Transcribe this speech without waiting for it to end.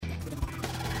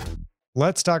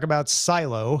let's talk about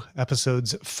Silo,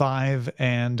 episodes 5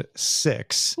 and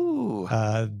 6. Ooh.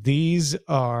 These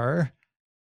are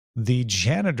The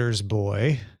Janitor's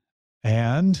Boy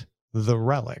and The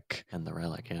Relic. And The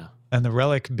Relic, yeah. And The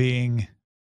Relic being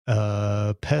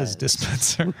Pez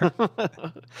dispenser.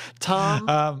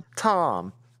 Tom.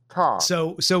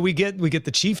 So we get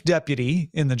the chief deputy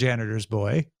in The Janitor's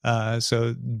Boy.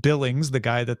 So Billings, the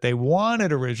guy that they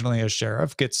wanted originally as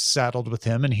sheriff, gets saddled with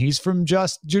him, and he's from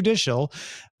Just Judicial,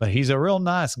 but he's a real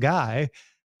nice guy.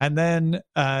 And then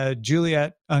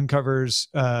Juliet uncovers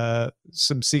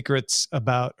some secrets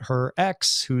about her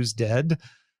ex, who's dead,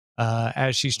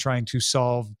 as she's trying to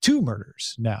solve 2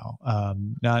 murders now,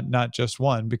 not just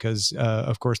one, because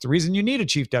of course the reason you need a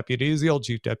chief deputy is the old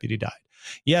chief deputy died.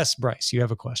 Yes, Bryce, you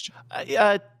have a question.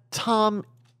 Tom,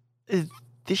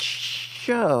 this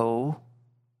show,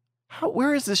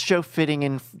 where is this show fitting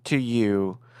into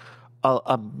you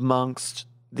amongst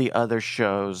the other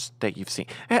shows that you've seen?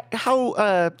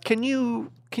 How can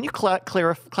you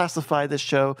classify this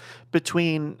show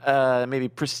between maybe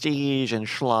prestige and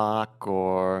schlock,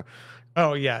 or?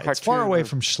 Oh yeah, it's far away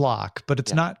from schlock, but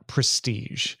it's not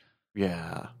prestige.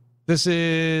 Yeah, this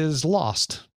is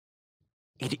Lost.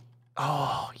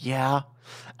 Oh yeah,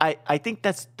 I think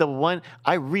that's the one.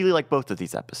 I really like both of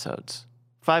these episodes,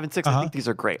 5 and 6. I think these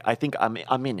are great. I think I'm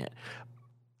in it.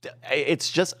 It's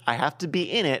just I have to be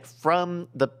in it from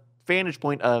the vantage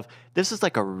point of this is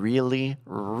like a really,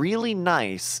 really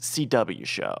nice CW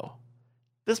show.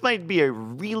 This might be a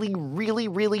really, really,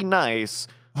 really nice.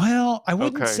 Well, I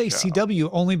wouldn't say show. CW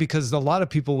only because a lot of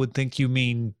people would think you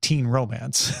mean teen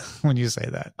romance when you say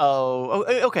that. Oh,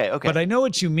 okay. But I know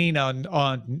what you mean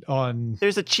on.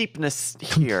 There's a cheapness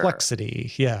here.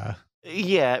 Complexity, yeah.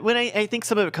 Yeah, when I think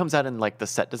some of it comes out in like the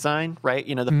set design, right?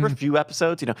 You know, the first few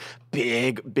episodes, you know,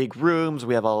 big rooms.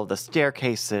 We have all of the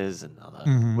staircases and all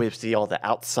the, we see all the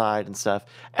outside and stuff.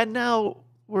 And now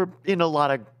we're in a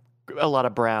lot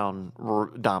of brown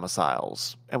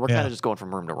domiciles, and we're kind of just going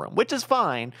from room to room, which is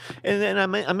fine. And then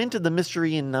I'm into the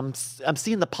mystery, and I'm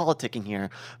seeing the politicking here,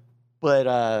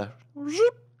 but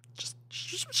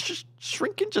just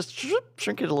shrink it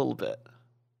a little bit.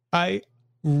 I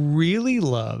really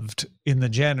loved in The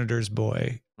Janitor's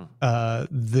Boy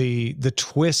the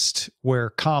twist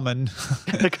where Common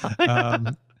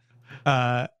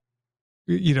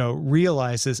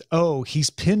realizes, oh, he's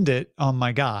pinned it on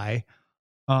my guy.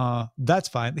 That's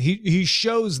fine. He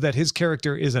shows that his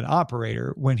character is an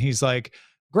operator when he's like,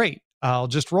 great, I'll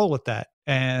just roll with that,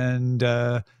 and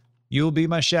you'll be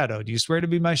my shadow. Do you swear to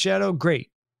be my shadow? Great.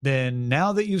 Then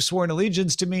now that you've sworn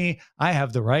allegiance to me, I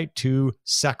have the right to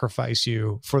sacrifice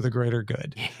you for the greater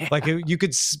good. Yeah. Like you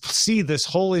could see this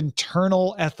whole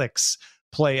internal ethics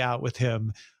play out with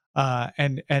him,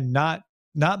 and not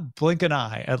blink an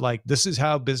eye at like, this is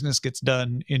how business gets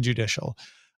done in Judicial.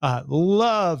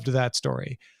 Loved that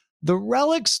story. The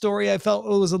Relic story I felt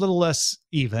was a little less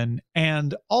even.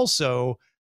 And also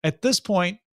at this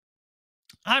point,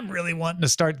 I'm really wanting to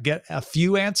start get a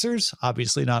few answers.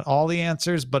 Obviously not all the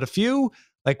answers, but a few.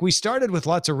 Like we started with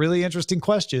lots of really interesting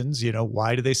questions. You know,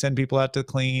 why do they send people out to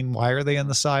clean? Why are they in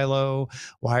the silo?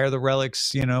 Why are the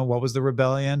relics? You know, what was the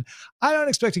rebellion? I don't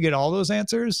expect to get all those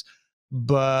answers,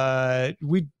 but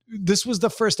this was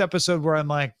the first episode where I'm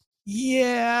like,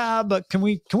 yeah, but can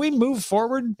we move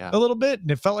forward a little bit?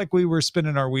 And it felt like we were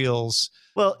spinning our wheels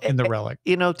in the Relic.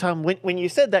 You know, Tom, when you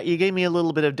said that, you gave me a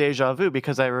little bit of deja vu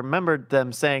because I remembered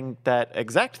them saying that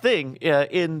exact thing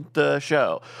in the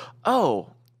show. Oh,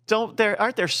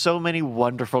 aren't there so many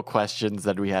wonderful questions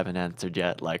that we haven't answered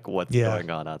yet? Like what's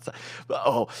going on outside?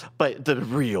 Oh, but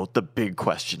the big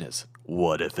question is,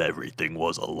 what if everything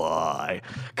was a lie?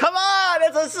 Come on,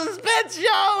 it's a suspense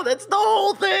show. That's the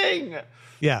whole thing.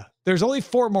 Yeah, there's only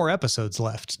 4 more episodes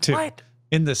left too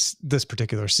in this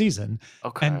particular season.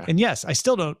 Okay. And yes, I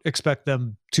still don't expect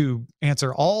them to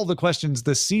answer all the questions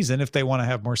this season if they want to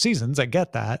have more seasons. I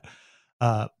get that.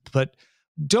 But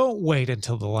don't wait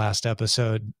until the last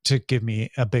episode to give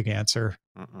me a big answer.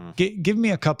 Give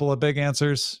me a couple of big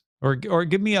answers. Or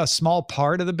give me a small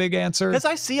part of the big answer. Because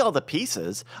I see all the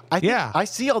pieces. I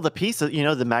see all the pieces. You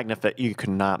know, you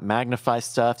cannot magnify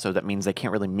stuff, so that means they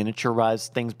can't really miniaturize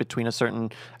things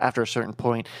after a certain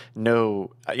point.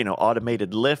 No,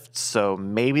 automated lifts, so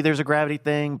maybe there's a gravity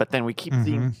thing, but then we keep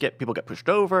seeing people get pushed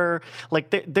over. Like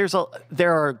there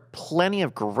are plenty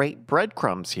of great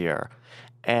breadcrumbs here,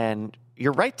 and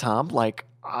you're right, Tom. Like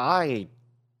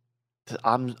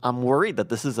I'm worried that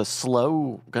this is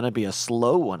going to be a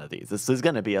slow one of these. This is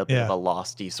going to be a bit of a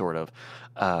losty sort of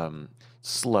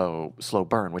slow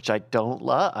burn, which I don't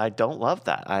love. I don't love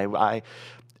that.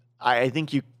 I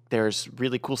think there's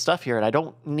really cool stuff here, and I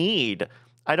don't need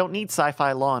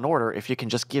sci-fi Law and Order if you can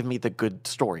just give me the good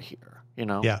story here, you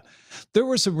know? Yeah. There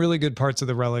were some really good parts of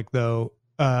the Relic, though,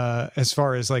 as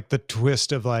far as like the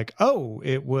twist of like, oh,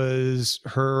 it was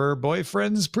her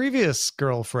boyfriend's previous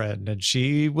girlfriend and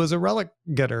she was a relic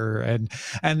getter, and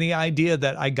the idea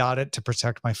that I got it to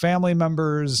protect my family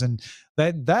members, and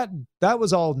that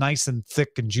was all nice and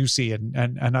thick and juicy,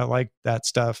 and I liked that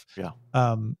stuff. Yeah.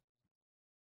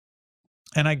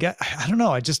 And I don't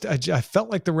know, I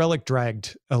felt like the Relic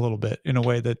dragged a little bit in a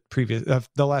way that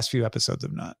the last few episodes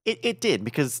have not. It did,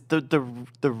 because the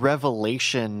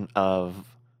revelation of,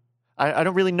 I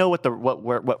don't really know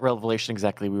what revelation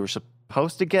exactly we were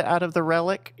supposed to get out of the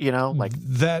Relic, you know, like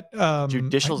that.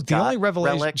 The only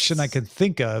revelation relics. I can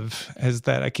think of is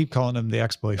that I keep calling him the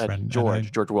ex-boyfriend,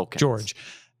 George Wilkins. George,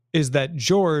 is that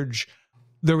George?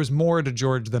 There was more to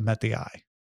George than met the eye.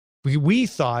 We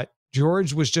thought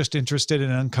George was just interested in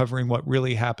uncovering what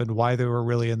really happened, why they were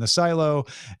really in the silo,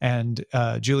 and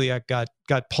Juliet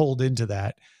got pulled into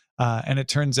that. And it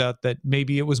turns out that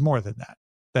maybe it was more than that.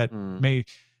 That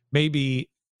maybe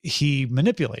he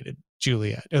manipulated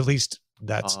Juliet. At least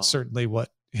that's certainly what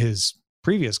his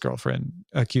previous girlfriend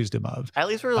accused him of. At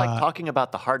least we're talking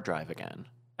about the hard drive again.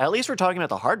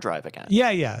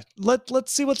 Yeah.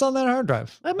 Let's see what's on that hard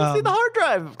drive. Let me see the hard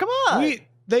drive. Come on.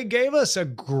 They gave us a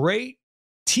great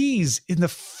tease in the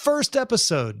first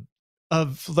episode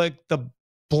of like the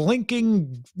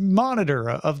blinking monitor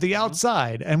of the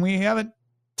outside, and we haven't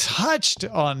touched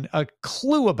on a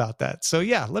clue about that. So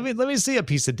yeah, let me see a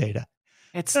piece of data.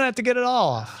 I don't have to get it all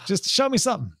off. Just show me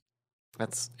something.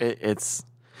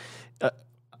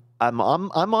 I'm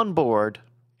on board,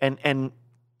 and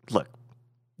look,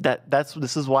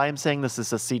 this is why I'm saying this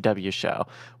is a CW show.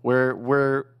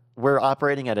 We're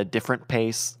operating at a different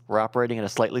pace. We're operating at a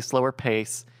slightly slower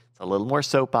pace. It's a little more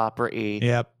soap opera-y.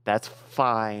 Yep. That's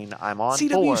fine. I'm on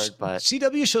board, but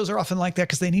CW shows are often like that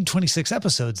because they need 26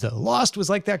 episodes, though. Lost was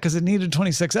like that because it needed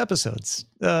 26 episodes.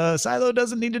 Silo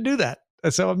doesn't need to do that.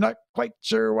 So I'm not quite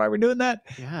sure why we're doing that.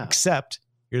 Yeah. Except,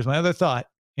 here's my other thought,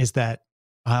 is that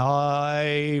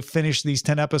I finished these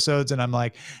 10 episodes and I'm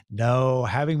like, no,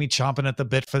 having me chomping at the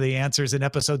bit for the answers in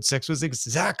episode 6 was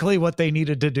exactly what they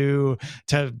needed to do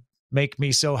to make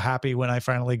me so happy when I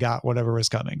finally got whatever was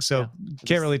coming. So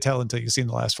can't really tell until you've seen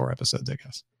the last 4 episodes, I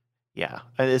guess. Yeah.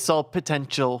 It's all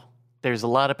potential. There's a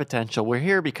lot of potential. We're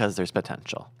here because there's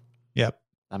potential. Yep.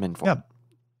 I'm in for it.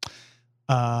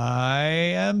 I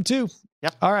am too.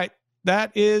 Yep. All right.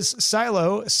 That is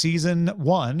Silo Season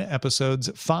 1, Episodes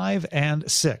 5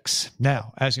 and 6.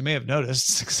 Now, as you may have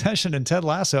noticed, Succession and Ted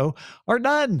Lasso are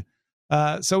done.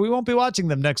 So we won't be watching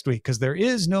them next week because there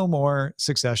is no more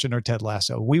Succession or Ted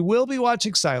Lasso. We will be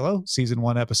watching Silo, Season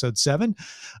 1, Episode 7.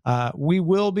 We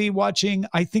will be watching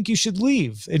I Think You Should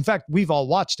Leave. In fact, we've all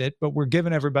watched it, but we're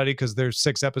giving everybody, because there's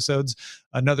 6 episodes,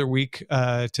 another week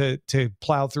to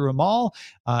plow through them all.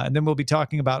 And then we'll be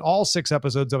talking about all 6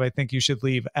 episodes of I Think You Should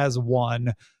Leave as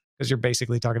one, because you're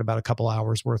basically talking about a couple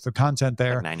hours worth of content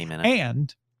there. Like 90 minutes.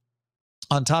 And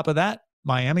on top of that,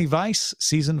 Miami Vice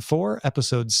Season 4,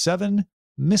 Episode 7,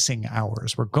 Missing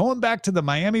Hours. We're going back to the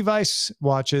Miami Vice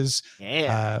watches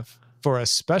for a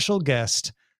special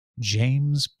guest,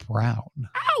 James Brown.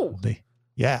 Ow!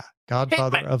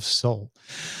 Godfather of Soul.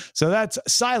 So that's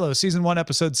Silo Season 1,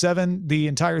 Episode 7, the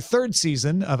entire 3rd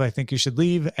season of I Think You Should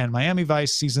Leave, and Miami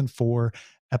Vice Season 4,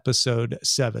 Episode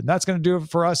 7. That's going to do it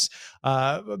for us.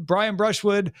 Brian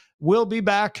Brushwood will be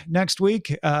back next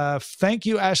week. Thank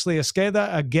you, Ashley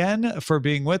Esqueda, again for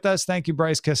being with us. Thank you,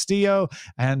 Bryce Castillo.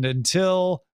 And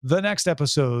until the next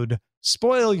episode,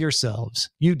 spoil yourselves.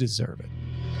 You deserve it.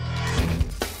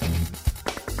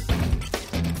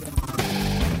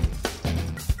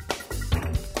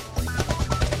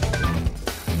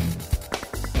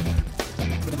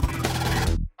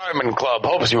 Diamond Club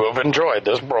hopes you have enjoyed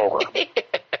this program.